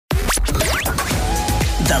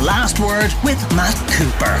The Last Word with Matt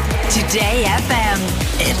Cooper. Today FM.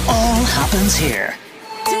 It all happens here.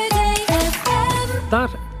 Today FM.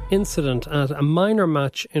 That incident at a minor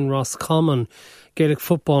match in Roscommon, Gaelic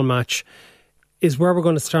football match, is where we're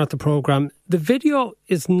going to start the programme. The video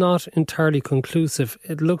is not entirely conclusive.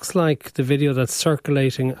 It looks like the video that's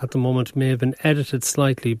circulating at the moment may have been edited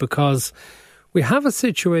slightly, because we have a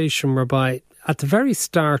situation whereby at the very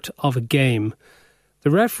start of a game, the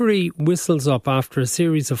referee whistles up after a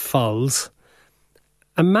series of fouls.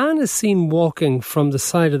 A man is seen walking from the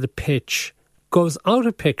side of the pitch, goes out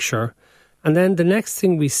of picture, and then the next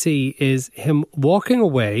thing we see is him walking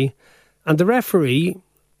away, and the referee,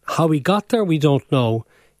 how he got there we don't know,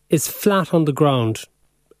 is flat on the ground,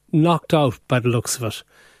 knocked out by the looks of it.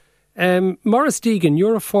 Maurice Deegan,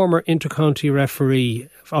 you're a former intercounty referee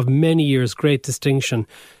of many years, great distinction.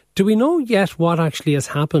 Do we know yet what actually has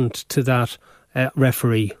happened to that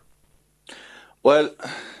referee? Well,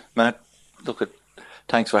 Matt,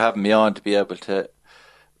 thanks for having me on to be able to,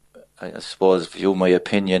 I suppose, view my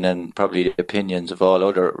opinion and probably the opinions of all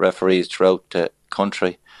other referees throughout the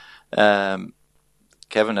country.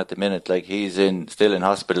 Kevin, at the minute, he's still in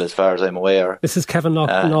hospital as far as I'm aware. This is Kevin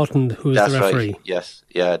Naughton, who is the referee. Right. Yes,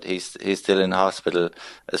 yeah, he's still in hospital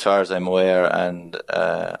as far as I'm aware, and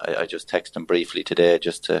I just texted him briefly today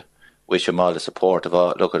just to wish him all the support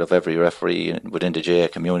of every referee within the GAA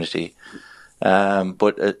community.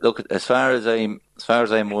 But as far as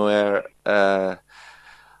I'm aware,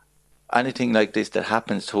 anything like this that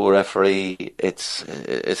happens to a referee, it's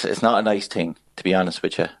not a nice thing, to be honest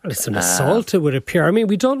with you. It's an assault, it would appear. I mean,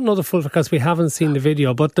 we don't know the full because we haven't seen the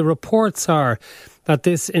video, but the reports are that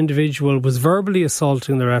this individual was verbally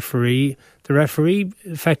assaulting the referee. The referee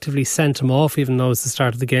effectively sent him off, even though it's the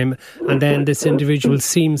start of the game, and then this individual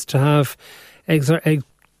seems to have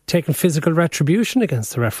taken physical retribution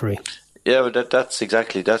against the referee. Yeah, but that's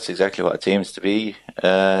exactly what it seems to be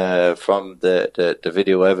from the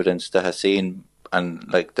video evidence that has seen, and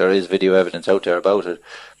there is video evidence out there about it.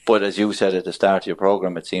 But as you said at the start of your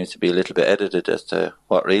programme, it seems to be a little bit edited as to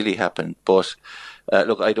what really happened. But I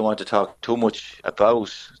don't want to talk too much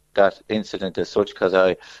about that incident as such, because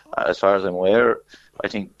as far as I'm aware, I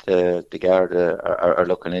think the Garda are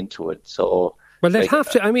looking into it. So. Well, they'd have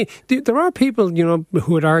to. I mean, there are people,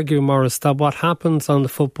 who would argue, Maurice, that what happens on the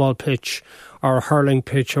football pitch or a hurling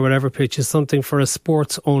pitch or whatever pitch is something for a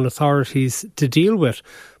sport's own authorities to deal with.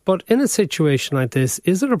 But in a situation like this,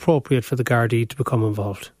 is it appropriate for the Gardaí to become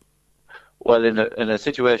involved? Well, in a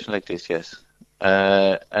situation like this, yes.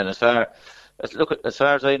 And as far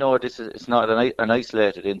as I know, it's not an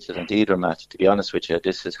isolated incident either, Matt. To be honest with you,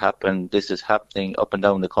 this is happening up and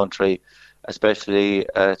down the country, especially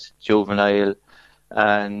at juvenile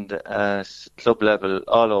and club level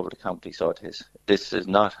all over the county. So it is. This is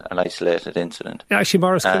not an isolated incident. Actually,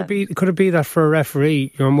 Maurice, could it be that for a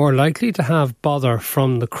referee you're more likely to have bother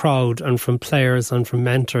from the crowd and from players and from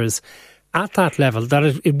mentors at that level, that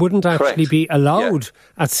it wouldn't actually be allowed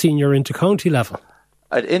at senior intercounty level?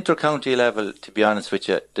 At intercounty level, to be honest with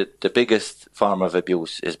you, the biggest form of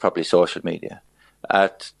abuse is probably social media.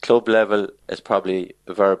 At club level, it's probably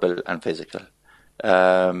verbal and physical.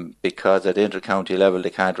 Because at intercounty level, they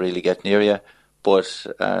can't really get near you. But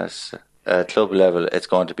at club level, it's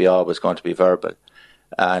always going to be verbal,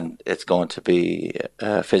 and it's going to be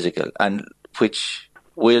physical, and which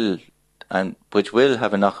will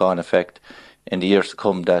have a knock-on effect in the years to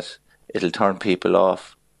come, that it'll turn people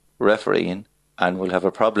off refereeing, and we'll have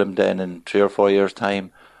a problem then in 3 or 4 years'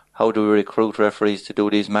 time. How do we recruit referees to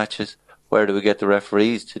do these matches? Where do we get the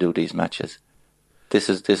referees to do these matches? This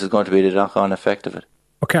is going to be the knock-on effect of it.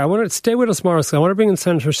 OK, I want to stay with us, Maurice. I want to bring in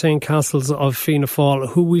Senator Shane Cassells of Fianna Fáil,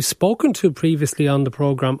 who we've spoken to previously on the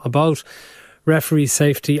programme about referee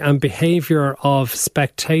safety and behaviour of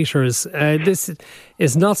spectators. This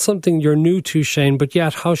is not something you're new to, Shane, but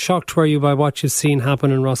yet how shocked were you by what you've seen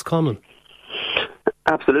happen in Roscommon?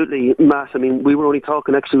 Absolutely, Matt. I mean, we were only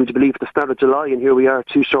talking, actually, would you believe, at the start of July, and here we are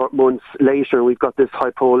 2 short months later, and we've got this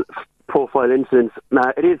high-profile incident.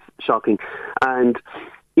 It is shocking. And,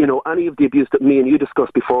 any of the abuse that me and you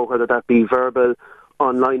discussed before, whether that be verbal,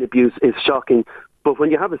 online abuse, is shocking. But when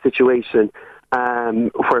you have a situation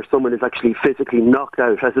where someone is actually physically knocked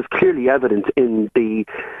out, as is clearly evident in the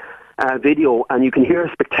video, and you can hear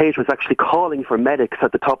spectators actually calling for medics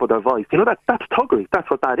at the top of their voice, that's thuggery. That's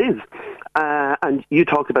what that is. And you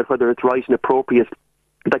talked about whether it's right and appropriate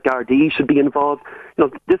that Gardaí should be involved.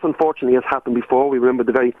 This unfortunately has happened before. We remember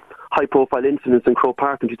the very high-profile incidents in Croke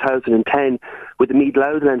Park in 2010 with the Meath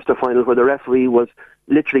Louth Leinster final, where the referee was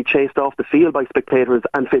literally chased off the field by spectators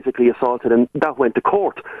and physically assaulted, and that went to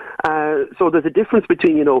court. So there's a difference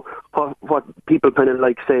between, what people kind of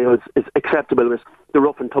say is acceptable with the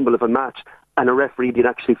rough and tumble of a match and a referee being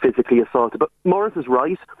actually physically assaulted. But Maurice is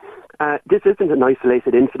right. This isn't an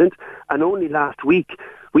isolated incident, and only last week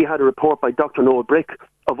we had a report by Dr. Noel Brick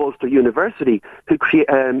of Ulster University, who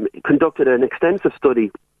conducted an extensive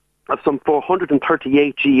study of some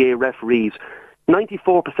 438 GAA referees,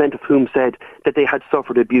 94% of whom said that they had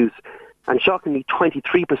suffered abuse, and shockingly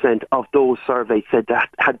 23% of those surveyed said that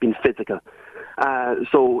had been physical.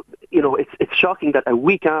 So it's shocking that a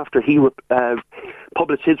week after he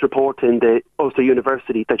published his report in the Ulster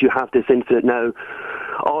University that you have this incident now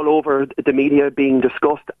all over the media being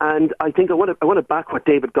discussed. And I think I want to back what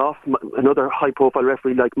David Goff, another high-profile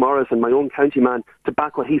referee like Maurice and my own county man, to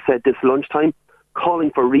back what he said this lunchtime,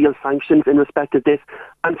 calling for real sanctions in respect of this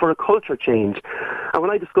and for a culture change. And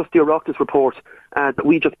when I discussed the Oireachtas report that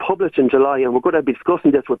we just published in July, and we're going to be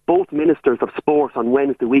discussing this with both ministers of sport on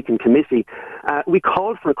Wednesday week in committee, we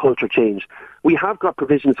called for a culture change. We have got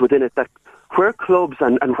provisions within it that where clubs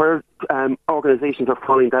and where organisations are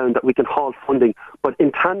falling down, that we can halt funding, but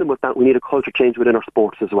in tandem with that we need a culture change within our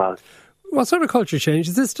sports as well. What sort of culture change?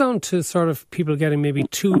 Is this down to sort of people getting maybe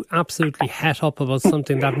too absolutely het up about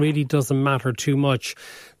something that really doesn't matter too much?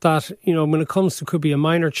 That, when it comes to, could be a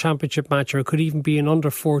minor championship match, or it could even be an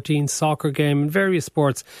under-14 soccer game in various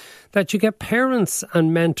sports, that you get parents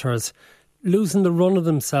and mentors losing the run of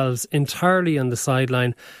themselves entirely on the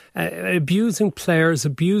sideline, abusing players,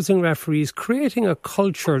 abusing referees, creating a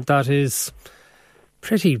culture that is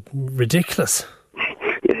pretty ridiculous.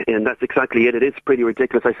 And that's exactly it. It is pretty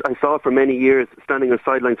ridiculous. I saw it for many years standing on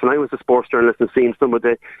sidelines when I was a sports journalist and seeing some of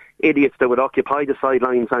the idiots that would occupy the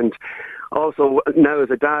sidelines, and also now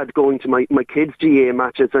as a dad going to my kids' GAA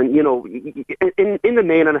matches. And, in the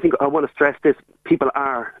main, and I think I want to stress this,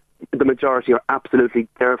 the majority are absolutely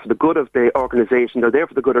there for the good of the organisation. They're there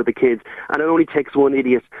for the good of the kids, and it only takes one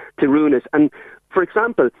idiot to ruin it. And for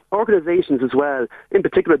example, organisations as well, in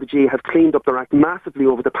particular the GAA, have cleaned up their act massively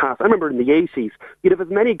over the past. I remember in the 80s, you'd have as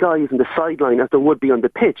many guys in the sideline as there would be on the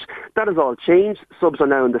pitch. That has all changed. Subs are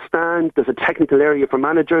now in the stand. There's a technical area for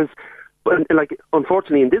managers. But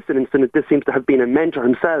unfortunately in this incident, this seems to have been a mentor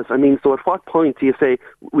himself. So at what point do you say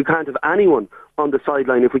we can't have anyone on the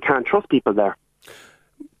sideline if we can't trust people there?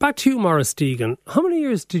 Back to you, Maurice Deegan. How many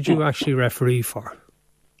years did you actually referee for?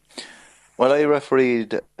 Well, I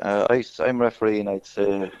refereed, I'm refereeing, I'd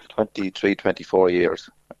say, 23, 24 years.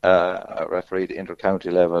 I refereed inter-county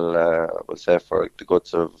level, I would say, for the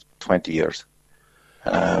guts of 20 years.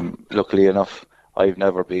 Luckily enough, I've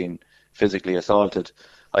never been physically assaulted.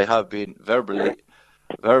 I have been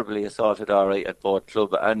verbally assaulted, all right, at both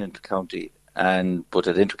club and inter-county. But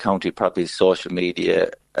at inter-county, probably social media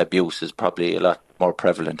abuse is probably a lot more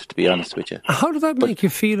prevalent, to be honest with you. How did that make you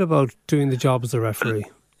feel about doing the job as a referee?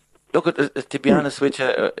 Look, to be honest with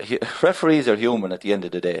you, referees are human at the end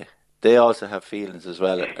of the day. They also have feelings as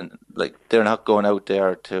well, and they're not going out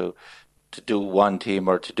there to do one team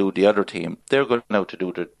or to do the other team. They're going out to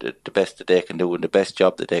do the best that they can do and the best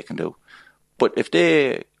job that they can do. But if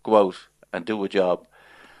they go out and do a job,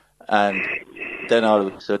 and then all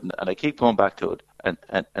of a sudden, and I keep going back to it,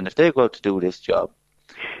 and if they go out to do this job,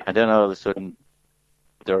 and then all of a sudden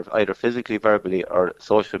they're either physically, verbally, or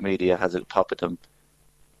social media has a top of them,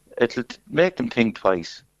 it'll make them think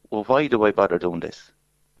twice. Well, why do I bother doing this?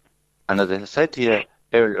 And as I said to you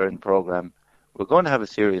earlier in the programme, we're going to have a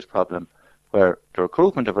serious problem where the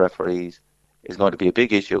recruitment of referees is going to be a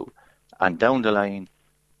big issue, and down the line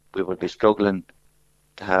we will be struggling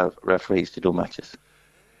to have referees to do matches.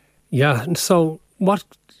 Yeah, and so what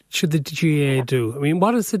should the GAA do? I mean,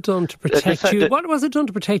 what has it done to protect you? What was it done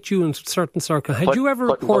to protect you in certain circles? Had you ever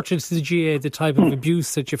reported to the GAA the type of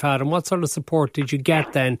abuse that you've had, and what sort of support did you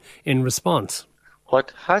get then in response?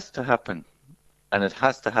 What has to happen, and it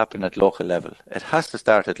has to happen at local level, it has to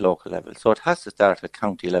start at local level, so it has to start at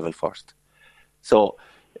county level first. So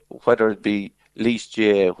whether it be Laois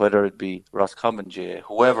GAA, whether it be Roscommon GAA,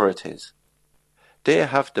 whoever it is, they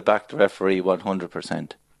have to back the referee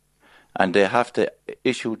 100%. And they have to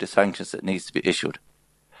issue the sanctions that needs to be issued.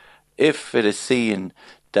 If it is seen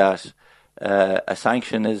that a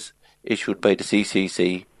sanction is issued by the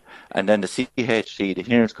CCC, and then the CHC, the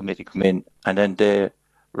Hearings Committee, come in, and then they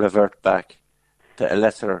revert back to a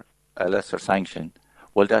lesser sanction,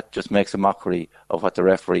 well, that just makes a mockery of what the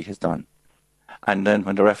referee has done. And then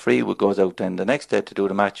when the referee goes out then the next day to do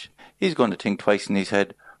the match, he's going to think twice in his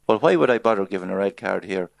head, well, why would I bother giving a red card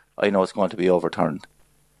here? I know it's going to be overturned.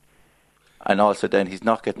 And also then he's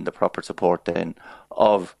not getting the proper support then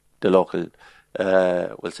of the local,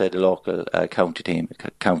 we'll say the local county team,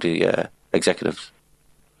 county executives.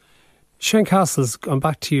 Shane Cassells, going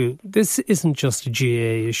back to you, this isn't just a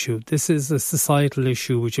GAA issue. This is a societal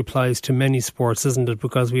issue which applies to many sports, isn't it?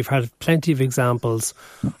 Because we've had plenty of examples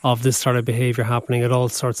of this sort of behaviour happening at all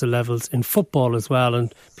sorts of levels in football as well.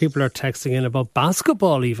 And people are texting in about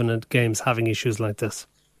basketball even at games having issues like this.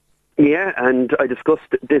 Yeah, and I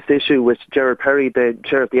discussed this issue with Gerard Perry, the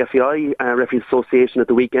chair of the FEI Referees Association, at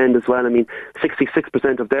the weekend as well. I mean,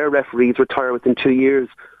 66% of their referees retire within 2 years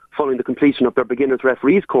following the completion of their beginner's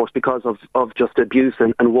referees course because of just abuse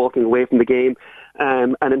and walking away from the game.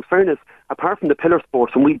 And in fairness, apart from the pillar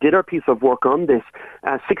sports, when we did our piece of work on this,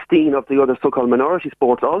 16 of the other so-called minority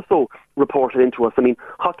sports also reported into us. I mean,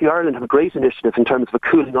 Hockey Ireland have a great initiative in terms of a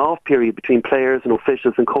cooling off period between players and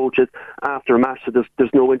officials and coaches after a match, so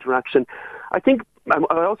there's no interaction. I think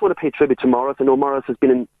I also want to pay tribute to Maurice. I know Maurice has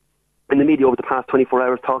been in the media over the past 24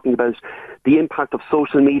 hours talking about the impact of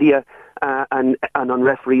social media and on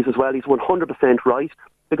referees as well. He's 100% right,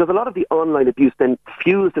 because a lot of the online abuse then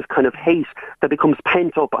fuels this kind of hate that becomes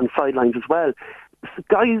pent up on sidelines as well.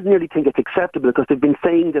 Guys nearly think it's acceptable because they've been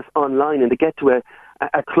saying this online, and they get to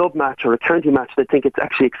a club match or a county match, they think it's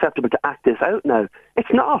actually acceptable to act this out now.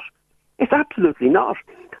 It's not. It's absolutely not.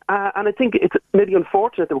 And I think it's maybe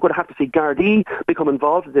unfortunate that we're going to have to see Gardaí become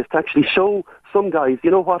involved in this to actually show some guys,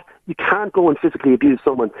 you know what, you can't go and physically abuse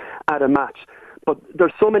someone at a match. But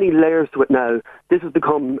there's so many layers to it now. This has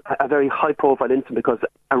become a very high-profile incident because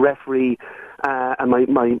a referee,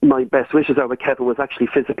 and my best wishes are with Kevin, was actually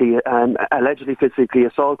allegedly physically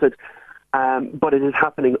assaulted. But it is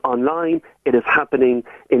happening online. It is happening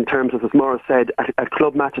in terms of, as Maurice said, at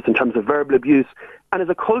club matches, in terms of verbal abuse. And as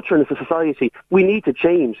a culture and as a society, we need to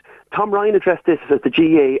change. Tom Ryan addressed this at the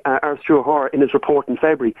GAA Arthur Horror in his report in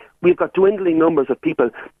February. We've got dwindling numbers of people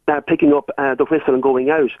picking up the whistle and going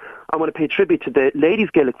out. I want to pay tribute to the Ladies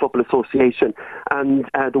Gaelic Football Association and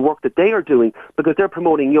the work that they are doing, because they're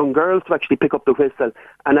promoting young girls to actually pick up the whistle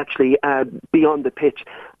and actually be on the pitch.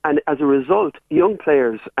 And as a result, young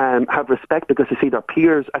players have respect because they see their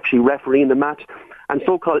peers actually refereeing the match. And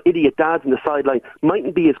so-called idiot dads on the sideline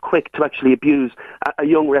mightn't be as quick to actually abuse a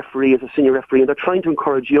young referee as a senior referee. And they're trying to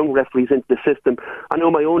encourage young referees into the system. I know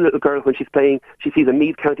my own little girl, when she's playing, she sees a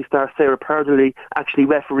Meath County star, Sarah Purderly, actually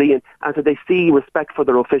refereeing. And so they see respect for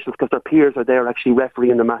their officials because their peers are there actually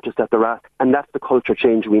refereeing the matches that they're at. And that's the culture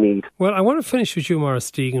change we need. Well, I want to finish with you, Maurice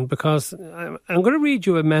Deegan, because I'm going to read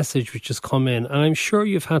you a message which has come in. And I'm sure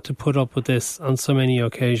you've had to put up with this on so many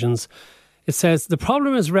occasions. It says, the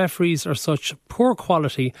problem is referees are such poor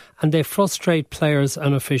quality and they frustrate players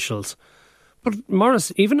and officials. But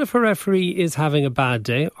Maurice, even if a referee is having a bad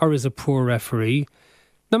day or is a poor referee,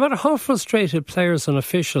 no matter how frustrated players and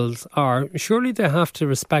officials are, surely they have to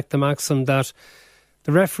respect the maxim that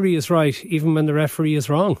the referee is right even when the referee is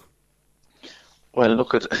wrong. Well,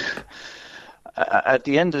 look, at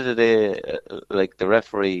the end of the day, like the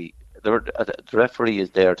referee is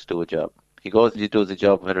there to do a job. He goes and he does the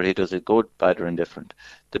job, whether he does it good, bad or indifferent.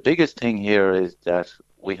 The biggest thing here is that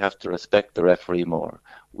we have to respect the referee more.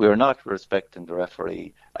 We're not respecting the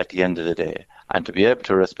referee at the end of the day. And to be able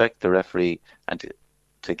to respect the referee and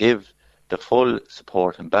to give the full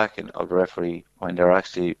support and backing of the referee when they're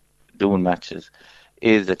actually doing matches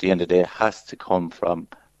is, at the end of the day, has to come from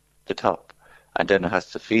the top. And then it has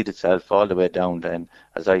to feed itself all the way down then,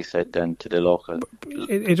 as I said, then to the local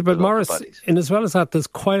But Maurice, bodies. and as well as that, there's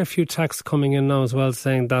quite a few texts coming in now as well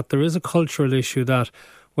saying that there is a cultural issue that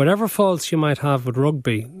whatever faults you might have with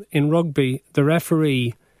rugby, in rugby, the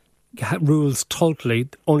referee rules totally.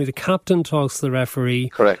 Only the captain talks to the referee.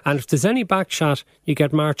 Correct. And if there's any back shot, you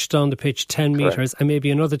get marched down the pitch 10 metres and maybe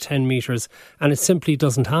another 10 metres, and it simply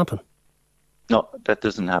doesn't happen. No, that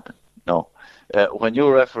doesn't happen. No. When you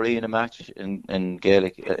referee in a match in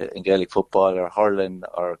Gaelic football or hurling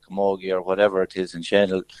or camogie or whatever it is, and Shane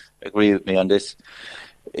will agree with me on this,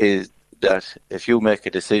 is that if you make a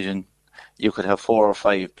decision, you could have 4 or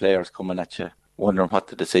 5 players coming at you wondering what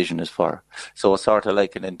the decision is for. So it's sort of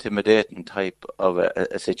like an intimidating type of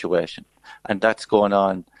a situation. And that's going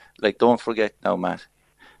on. Like, don't forget now, Matt,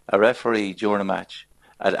 a referee during a match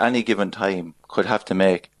at any given time could have to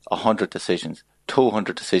make 100 decisions,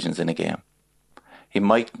 200 decisions in a game. He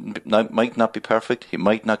might not be perfect, he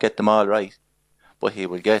might not get them all right, but he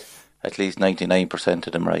will get at least 99%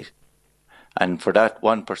 of them right. And for that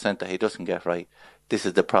 1% that he doesn't get right, this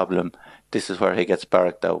is the problem. This is where he gets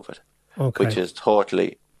barracked out of it, which is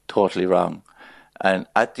totally, totally wrong. And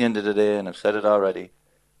at the end of the day, and I've said it already,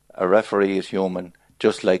 a referee is human.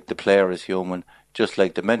 just like the player is human, just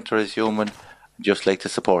like the mentor is human, just like the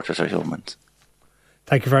supporters are humans.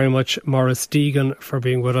 Thank you very much, Maurice Deegan, for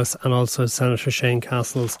being with us, and also Senator Shane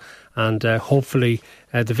Cassells. And hopefully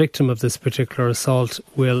the victim of this particular assault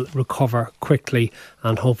will recover quickly,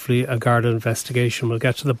 and hopefully a Garda investigation will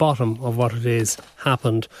get to the bottom of what it is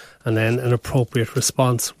happened, and then an appropriate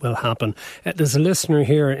response will happen. There's a listener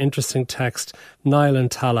here, an interesting text, Niall and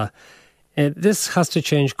Tala. This has to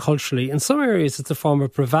change culturally. In some areas, it's a form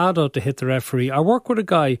of bravado to hit the referee. I work with a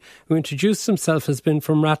guy who introduced himself as being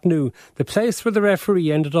from Rathnew, the place where the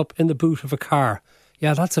referee ended up in the boot of a car.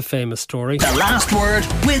 Yeah, that's a famous story. The Last Word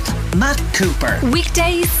with Matt Cooper.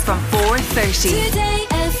 Weekdays from 4:30. Today